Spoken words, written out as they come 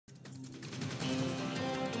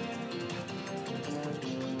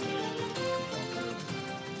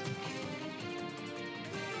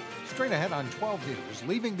Straight ahead on 12 News,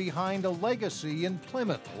 leaving behind a legacy in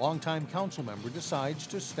Plymouth. A longtime council member decides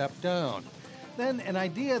to step down. Then an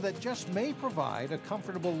idea that just may provide a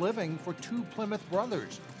comfortable living for two Plymouth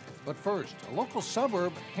brothers. But first, a local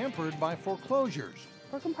suburb hampered by foreclosures.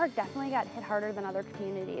 Brooklyn Park definitely got hit harder than other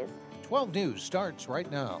communities. 12 News starts right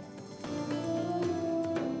now.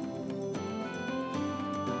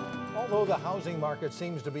 Although the housing market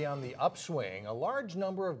seems to be on the upswing, a large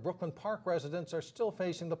number of Brooklyn Park residents are still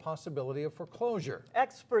facing the possibility of foreclosure.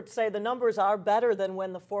 Experts say the numbers are better than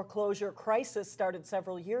when the foreclosure crisis started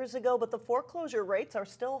several years ago, but the foreclosure rates are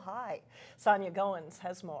still high. Sonia Goins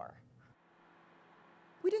has more.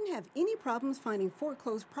 We didn't have any problems finding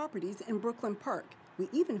foreclosed properties in Brooklyn Park. We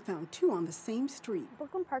even found two on the same street.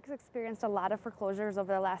 Brooklyn Park has experienced a lot of foreclosures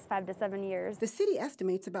over the last 5 to 7 years. The city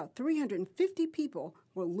estimates about 350 people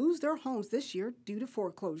will lose their homes this year due to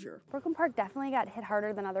foreclosure. Brooklyn Park definitely got hit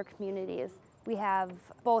harder than other communities. We have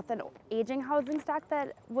both an aging housing stock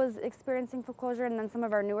that was experiencing foreclosure, and then some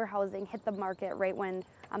of our newer housing hit the market right when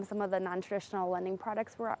some of the non-traditional lending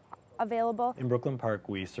products were available. In Brooklyn Park,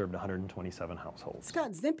 we served 127 households.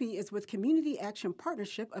 Scott Zimpe is with Community Action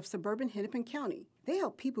Partnership of Suburban Hennepin County. They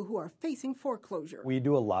help people who are facing foreclosure. We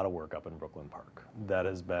do a lot of work up in Brooklyn Park. That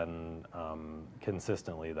has been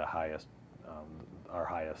consistently the highest, our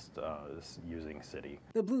highest using city.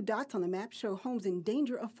 The blue dots on the map show homes in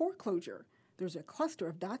danger of foreclosure. There's a cluster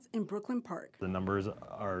of dots in Brooklyn Park. The numbers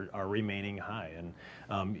are remaining high,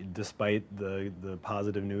 and despite the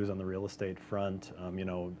positive news on the real estate front,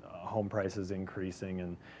 home prices increasing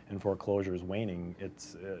and foreclosures waning,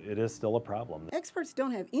 it is still a problem. Experts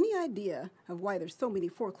don't have any idea of why there's so many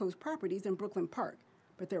foreclosed properties in Brooklyn Park,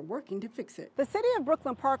 but they're working to fix it. The city of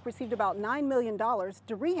Brooklyn Park received about $9 million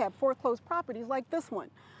to rehab foreclosed properties like this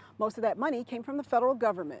one. Most of that money came from the federal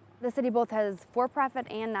government. The city both has for-profit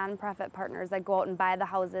and non-profit partners that go out and buy the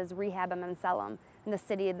houses, rehab them, and sell them. And the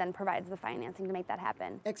city then provides the financing to make that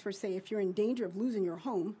happen. Experts say if you're in danger of losing your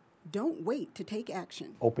home, don't wait to take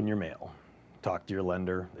action. Open your mail. Talk to your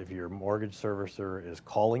lender. If your mortgage servicer is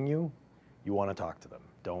calling you, you want to talk to them.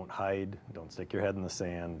 Don't hide. Don't stick your head in the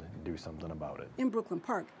sand. Do something about it. In Brooklyn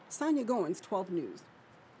Park, Sonia Goins, 12 News.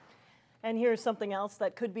 And here's something else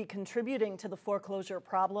that could be contributing to the foreclosure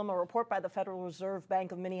problem. A report by the Federal Reserve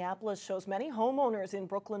Bank of Minneapolis shows many homeowners in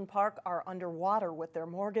Brooklyn Park are underwater with their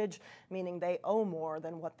mortgage, meaning they owe more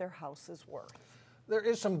than what their house is worth. There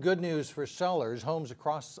is some good news for sellers. Homes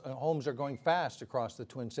are going fast across the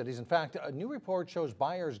Twin Cities. In fact, a new report shows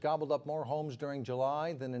buyers gobbled up more homes during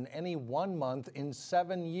July than in any one month in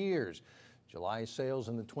 7 years. July sales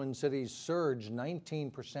in the Twin Cities surged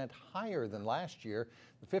 19% higher than last year.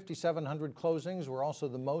 The 5,700 closings were also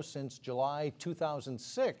the most since July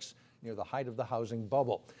 2006, near the height of the housing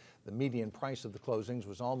bubble. The median price of the closings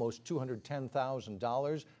was almost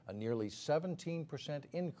 $210,000, a nearly 17%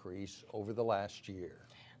 increase over the last year.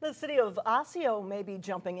 The city of Osseo may be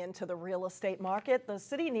jumping into the real estate market. The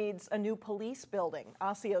city needs a new police building.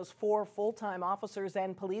 Osseo's 4 full-time officers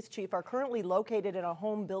and police chief are currently located in a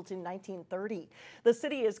home built in 1930. The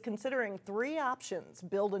city is considering 3 options: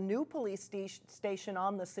 build a new police station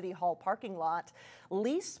on the City Hall parking lot,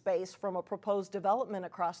 lease space from a proposed development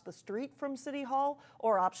across the street from City Hall,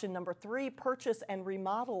 or option number 3, purchase and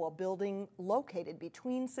remodel a building located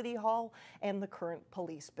between City Hall and the current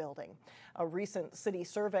police building. A recent city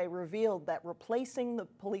survey revealed that replacing the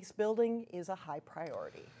police building is a high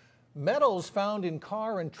priority. Metals found in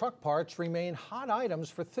car and truck parts remain hot items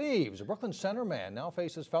for thieves. A Brooklyn Center man now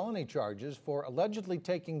faces felony charges for allegedly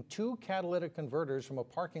taking 2 catalytic converters from a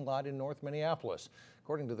parking lot in North Minneapolis.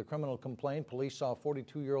 According to the criminal complaint, police saw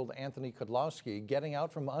 42-year-old Anthony Kudlowski getting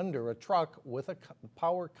out from under a truck with a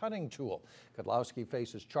power cutting tool. Kudlowski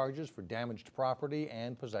faces charges for damaged property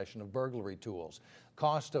and possession of burglary tools.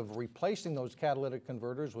 Cost of replacing those catalytic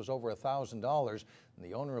converters was over $1,000, and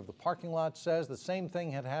the owner of the parking lot says the same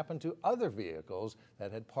thing had happened to other vehicles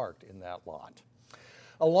that had parked in that lot.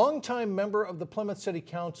 A longtime member of the Plymouth City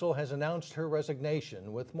Council has announced her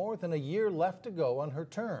resignation with more than a year left to go on her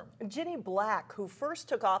term. Ginny Black, who first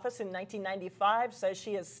took office in 1995, says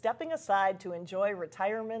she is stepping aside to enjoy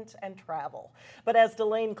retirement and travel. But as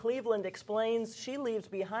Delane Cleveland explains, she leaves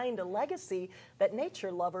behind a legacy that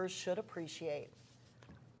nature lovers should appreciate.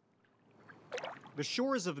 The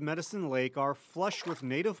shores of Medicine Lake are flush with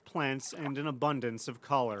native plants and an abundance of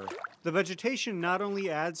color. The vegetation not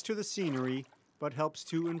only adds to the scenery, but helps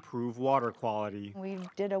to improve water quality. We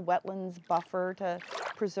did a wetlands buffer to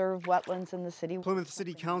preserve wetlands in the city. Plymouth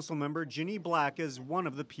City Council member Ginny Black is one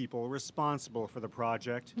of the people responsible for the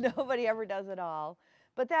project. Nobody ever does it all,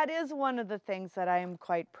 But that is one of the things that I am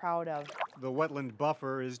quite proud of. The wetland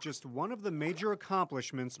buffer is just one of the major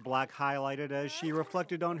accomplishments Black highlighted as she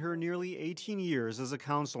reflected on her nearly 18 years as a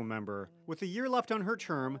council member. With a year left on her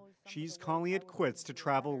term, she's calling it quits to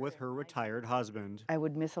travel with her retired husband. I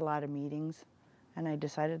would miss a lot of meetings, and I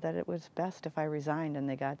decided that it was best if I resigned and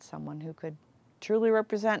they got someone who could truly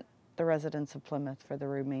represent the residents of Plymouth for the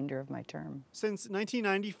remainder of my term. Since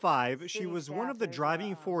 1995, she was one of the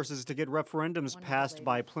driving forces to get referendums passed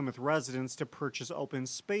by Plymouth residents to purchase open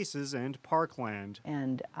spaces and parkland.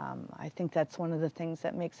 And I think that's one of the things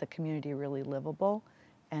that makes a community really livable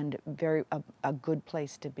and a good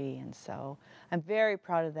place to be. And so I'm very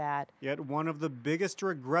proud of that. Yet one of the biggest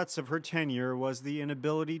regrets of her tenure was the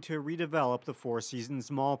inability to redevelop the Four Seasons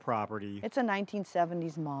Mall property. It's a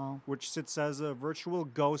 1970s mall, which sits as a virtual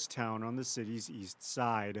ghost town on the city's east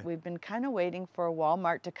side. We've been kind of waiting for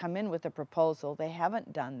Walmart to come in with a proposal. They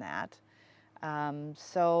haven't done that.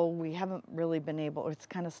 So we haven't really been able, it's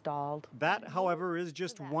kind of stalled. That, however, is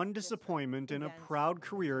just one disappointment in a proud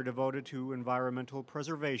career devoted to environmental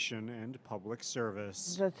preservation and public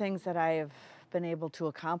service. The things that I have been able to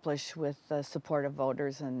accomplish with the support of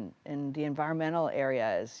voters in the environmental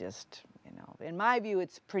area is just, you know, in my view,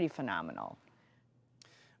 it's pretty phenomenal.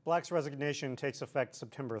 Black's resignation takes effect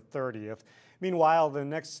September 30th. Meanwhile, the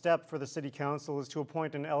next step for the City Council is to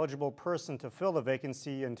appoint an eligible person to fill the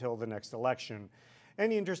vacancy until the next election.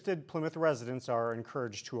 Any interested Plymouth residents are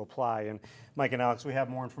encouraged to apply. And Mike and Alex, we have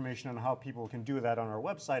more information on how people can do that on our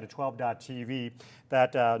website at 12.tv.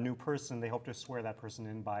 That new person, they hope to swear that person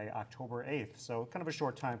in by October 8th. So kind of a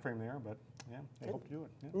short time frame there, but yeah, they hope to do it.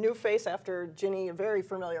 Yeah. New face after Ginny, a very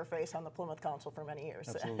familiar face on the Plymouth Council for many years.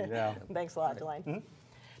 Absolutely, yeah. Thanks a lot, Delane. Mm-hmm.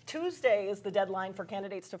 Tuesday is the deadline for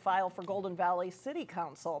candidates to file for Golden Valley City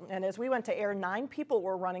Council. And as we went to air, 9 people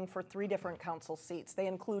were running for 3 different council seats. They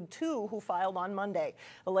include 2 who filed on Monday.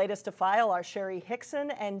 The latest to file are Sherry Hickson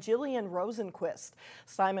and Jillian Rosenquist.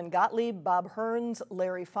 Simon Gottlieb, Bob Hearns,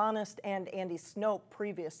 Larry Faunest, and Andy Snope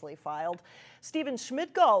previously filed. Stephen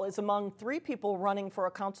Schmidgall is among 3 people running for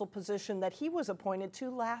a council position that he was appointed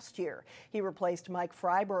to last year. He replaced Mike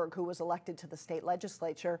Freiberg, who was elected to the state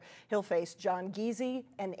legislature. He'll face John Giese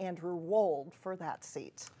and Andrew Wold for that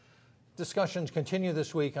seat. Discussions continue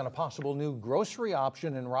this week on a possible new grocery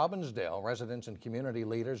option in Robbinsdale. Residents and community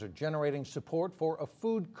leaders are generating support for a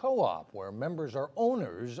food co-op where members are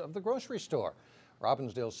owners of the grocery store.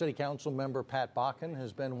 Robbinsdale City Council member Pat Bakken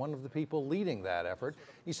has been one of the people leading that effort.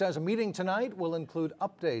 He says a meeting tonight will include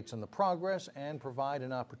updates on the progress and provide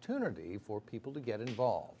an opportunity for people to get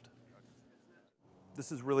involved.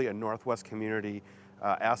 This is really a Northwest community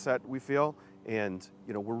asset, we feel, and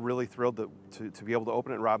you know, we're really thrilled to be able to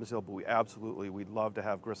open it in Robbinsdale, but we'd love to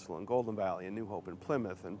have Bristol and Golden Valley and New Hope and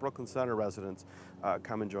Plymouth and Brooklyn Center residents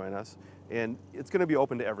come and join us. And it's going to be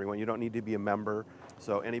open to everyone. You don't need to be a member,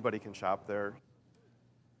 so anybody can shop there.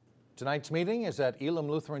 Tonight's meeting is at Elam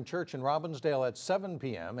Lutheran Church in Robbinsdale at 7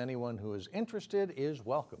 p.m. Anyone who is interested is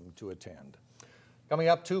welcome to attend. Coming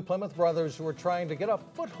up, 2 Plymouth brothers who are trying to get a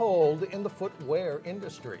foothold in the footwear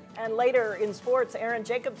industry. And later in sports, Aaron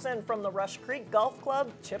Jacobson from the Rush Creek Golf Club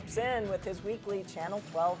chips in with his weekly Channel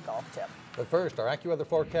 12 golf tip. But first, our AccuWeather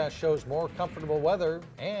forecast shows more comfortable weather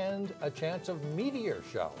and a chance of meteor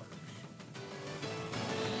showers.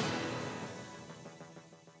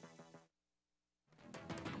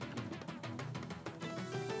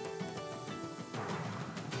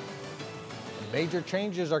 Major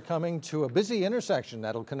changes are coming to a busy intersection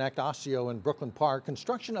that'll connect Osseo and Brooklyn Park.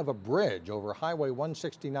 Construction of a bridge over Highway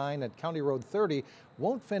 169 at County Road 30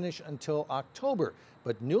 won't finish until October,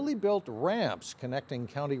 but newly built ramps connecting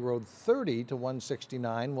County Road 30 to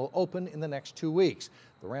 169 will open in the next 2 weeks.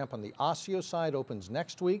 The ramp on the Osseo side opens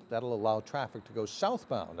next week. That'll allow traffic to go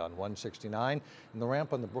southbound on 169, and the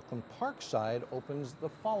ramp on the Brooklyn Park side opens the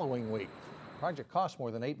following week. The project costs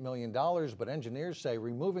more than $8 million, but engineers say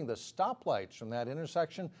removing the stoplights from that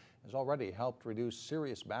intersection has already helped reduce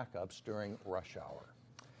serious backups during rush hour.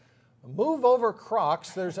 Move over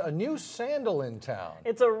Crocs, there's a new sandal in town.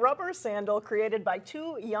 It's a rubber sandal created by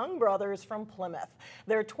 2 young brothers from Plymouth.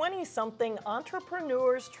 They're 20-something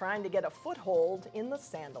entrepreneurs trying to get a foothold in the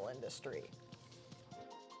sandal industry.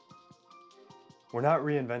 We're not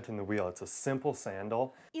reinventing the wheel, it's a simple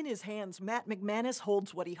sandal. In his hands, Matt McManus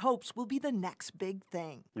holds what he hopes will be the next big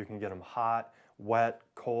thing. You can get them hot, wet,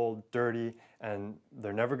 cold, dirty, and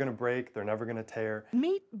they're never gonna break, they're never gonna tear.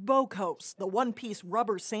 Meet Bokos, the one-piece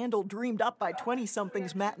rubber sandal dreamed up by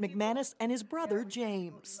 20-somethings Matt McManus and his brother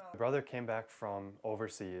James. My brother came back from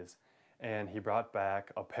overseas, and he brought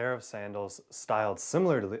back a pair of sandals styled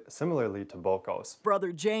similarly to Bokos.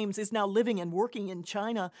 Brother James is now living and working in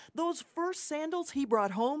China. Those first sandals he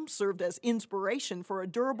brought home served as inspiration for a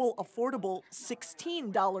durable, affordable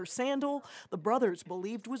 $16 sandal the brothers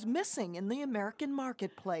believed was missing in the American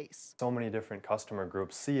marketplace. So many different customer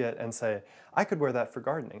groups see it and say, I could wear that for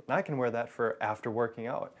gardening, and I can wear that for after working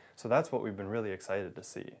out. So that's what we've been really excited to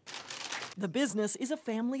see. The business is a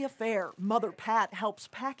family affair. Mother Pat helps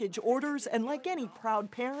package orders, and like any proud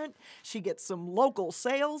parent, she gets some local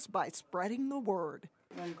sales by spreading the word.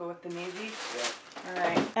 You want to go with the navy? Yeah. All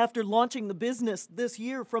right. After launching the business this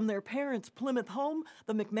year from their parents' Plymouth home,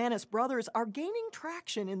 the McManus brothers are gaining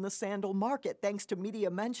traction in the sandal market thanks to media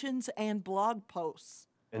mentions and blog posts.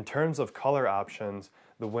 In terms of color options,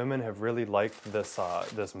 the women have really liked this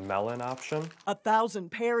melon option. 1,000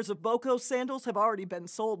 pairs of Bokos sandals have already been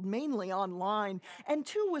sold mainly online, and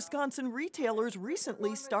 2 Wisconsin retailers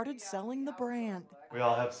recently started selling the brand. We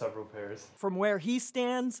all have several pairs. From where he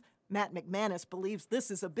stands, Matt McManus believes this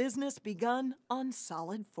is a business begun on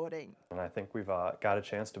solid footing. And I think we've got a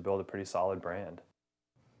chance to build a pretty solid brand.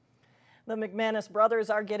 The McManus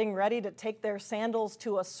brothers are getting ready to take their sandals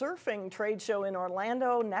to a surfing trade show in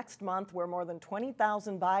Orlando next month, where more than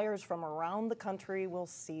 20,000 buyers from around the country will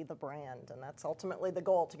see the brand. And that's ultimately the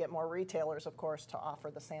goal, to get more retailers, of course, to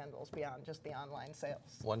offer the sandals beyond just the online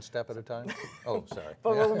sales. One step at a time? Oh, sorry.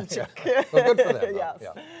 Boom, yeah. Well, good for them. Yes.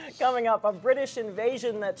 Yeah. Coming up, a British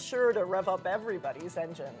invasion that's sure to rev up everybody's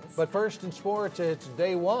engines. But first in sports, it's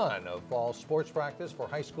day one of fall sports practice for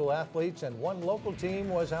high school athletes, and one local team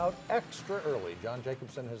was out extra early. John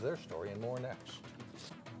Jacobson has their story and more next.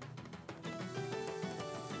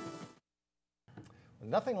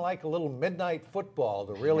 Nothing like a little midnight football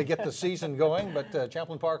to really get the season going, but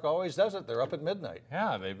Champlin Park always does it. They're up at midnight.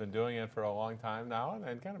 Yeah, they've been doing it for a long time now,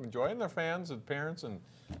 and kind of enjoying their fans and parents, and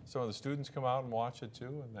some of the students come out and watch it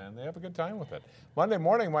too, and then they have a good time with it. Monday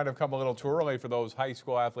morning might have come a little too early for those high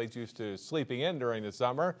school athletes used to sleeping in during the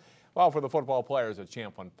summer. Well, for the football players at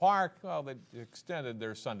Champlin Park, well, they extended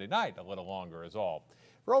their Sunday night a little longer is all.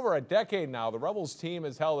 For over a decade now, the Rebels team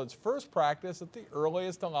has held its first practice at the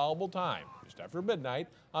earliest allowable time, just after midnight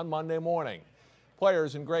on Monday morning.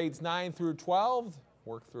 Players in grades 9 through 12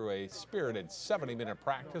 work through a spirited 70-minute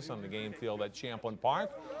practice on the game field at Champlin Park.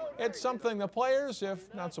 It's something the players,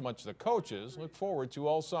 if not so much the coaches, look forward to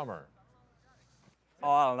all summer. Oh,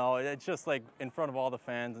 I don't know. It's just like in front of all the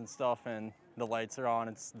fans and stuff, and the lights are on.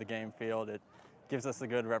 It's the game field. It gives us a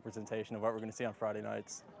good representation of what we're going to see on Friday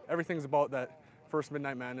nights. Everything's about that first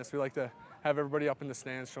Midnight Madness. We like to have everybody up in the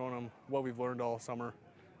stands showing them what we've learned all summer.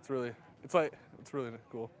 It's really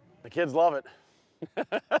cool. The kids love it.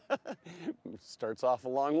 Starts off a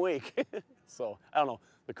long week. So, I don't know.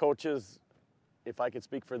 The coaches, if I could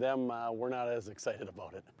speak for them, we're not as excited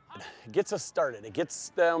about it. It gets us started. It gets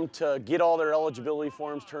them to get all their eligibility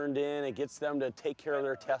forms turned in. It gets them to take care of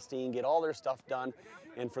their testing, get all their stuff done.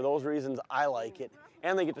 And for those reasons, I like it.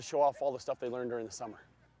 And they get to show off all the stuff they learned during the summer.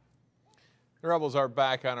 The Rebels are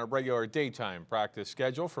back on a regular daytime practice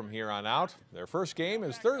schedule from here on out. Their first game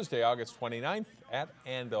is Thursday, August 29th at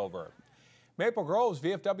Andover. Maple Grove's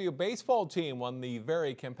VFW baseball team won the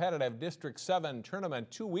very competitive District 7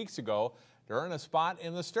 tournament 2 weeks ago to earn a spot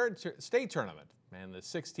in the state tournament. And the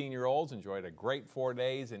 16-year-olds enjoyed a great 4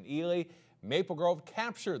 days in Ely. Maple Grove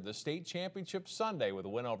captured the state championship Sunday with a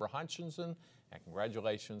win over Hutchinson, and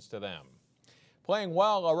congratulations to them. Playing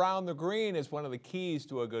well around the green is one of the keys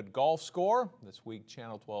to a good golf score. This week,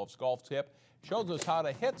 Channel 12's Golf Tip shows us how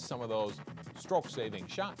to hit some of those stroke-saving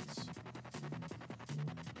shots.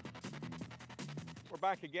 We're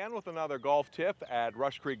back again with another golf tip at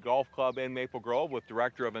Rush Creek Golf Club in Maple Grove with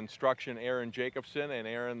Director of Instruction Aaron Jacobson. And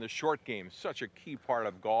Aaron, the short game is such a key part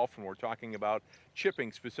of golf, and we're talking about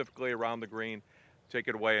chipping specifically around the green. Take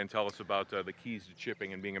it away and tell us about the keys to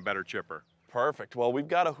chipping and being a better chipper. Perfect. Well, we've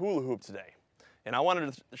got a hula hoop today. And I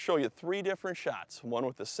wanted to show you 3 different shots, one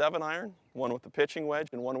with the 7-iron, one with the pitching wedge,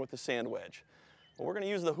 and one with the sand wedge. Well, we're going to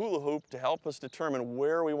use the hula hoop to help us determine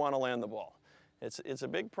where we want to land the ball. It's a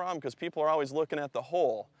big problem because people are always looking at the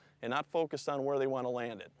hole and not focused on where they want to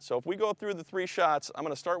land it. So if we go through the 3 shots, I'm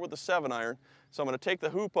going to start with the 7-iron. So I'm going to take the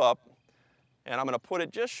hoop up and I'm going to put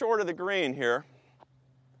it just short of the green here.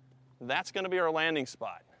 That's going to be our landing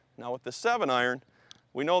spot. Now with the 7-iron,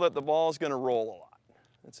 we know that the ball is going to roll a lot.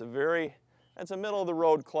 It's a middle of the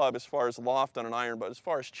road club as far as loft on an iron, but as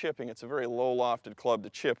far as chipping, it's a very low lofted club to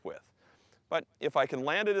chip with. But if I can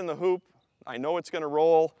land it in the hoop, I know it's going to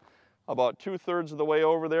roll about 2/3 of the way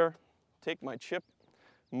over there. Take my chip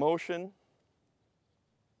motion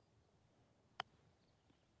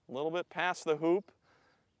a little bit past the hoop,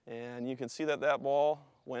 and you can see that that ball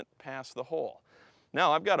went past the hole.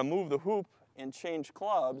 Now I've got to move the hoop and change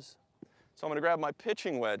clubs. So I'm going to grab my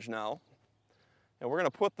pitching wedge now, and we're going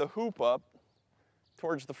to put the hoop up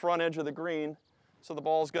towards the front edge of the green, so the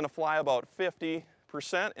ball is going to fly about 50%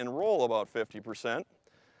 and roll about 50%.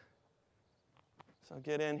 So I'll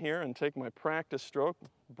get in here and take my practice stroke,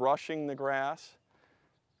 brushing the grass.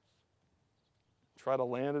 Try to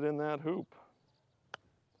land it in that hoop.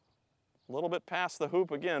 A little bit past the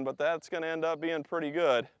hoop again, but that's going to end up being pretty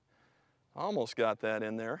good. Almost got that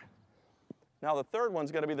in there. Now the third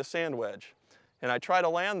one's going to be the sand wedge. And I try to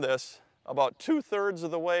land this about 2/3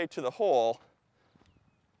 of the way to the hole.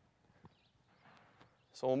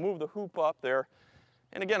 So we'll move the hoop up there.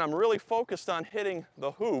 And again, I'm really focused on hitting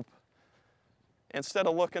the hoop instead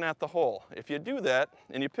of looking at the hole. If you do that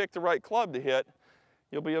and you pick the right club to hit,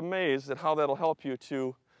 you'll be amazed at how that'll help you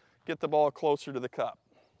to get the ball closer to the cup.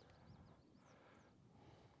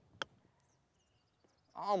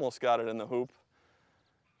 Almost got it in the hoop.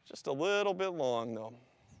 Just a little bit long though.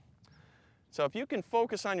 So if you can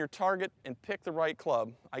focus on your target and pick the right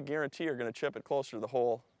club, I guarantee you're going to chip it closer to the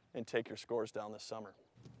hole and take your scores down this summer.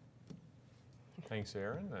 Thanks,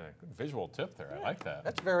 Aaron. Good visual tip there. I like that.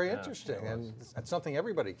 That's very interesting, and that's something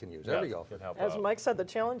everybody can use. There we go. As Mike said, the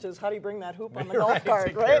challenge is how do you bring that hoop on the golf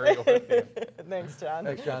cart, right? Thanks, John.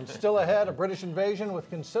 Thanks, John. Still ahead, a British invasion with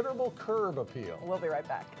considerable curb appeal. We'll be right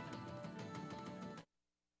back.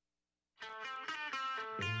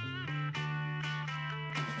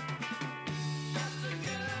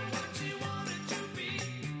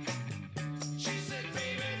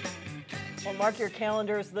 Well, mark your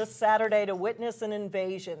calendars this Saturday to witness an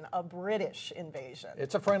invasion, a British invasion.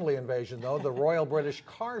 It's a friendly invasion, though. The Royal British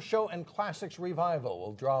Car Show and Classics Revival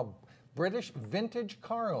will draw British vintage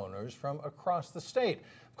car owners from across the state.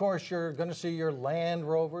 Of course, you're going to see your Land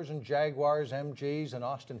Rovers and Jaguars, MGs, and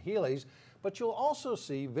Austin Healey's, but you'll also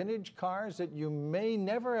see vintage cars that you may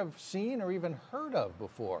never have seen or even heard of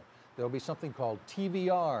before. There'll be something called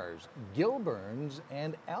TVRs, Gilburns,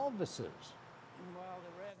 and Elvises.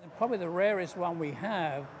 Probably the rarest one we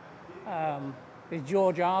have is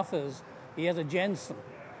George Arthur's. He has a Jensen,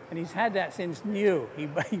 and he's had that since new. He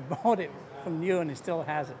bought it from new, and he still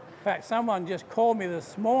has it. In fact, someone just called me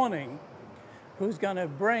this morning who's going to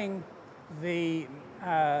bring the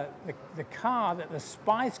car that the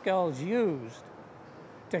Spice Girls used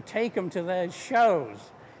to take them to their shows,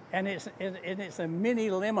 and it's a mini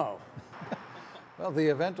limo. Well, the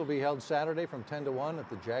event will be held Saturday from 10 to 1 at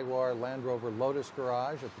the Jaguar Land Rover Lotus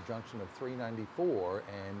Garage at the junction of 394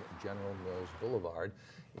 and General Mills Boulevard.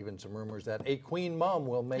 Even some rumors that a Queen Mom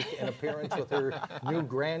will make an appearance with her new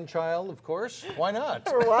grandchild, of course. Why not?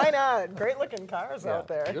 Why not? Great looking cars out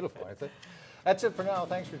there. Beautiful, aren't they? That's it for now.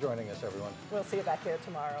 Thanks for joining us, everyone. We'll see you back here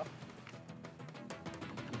tomorrow.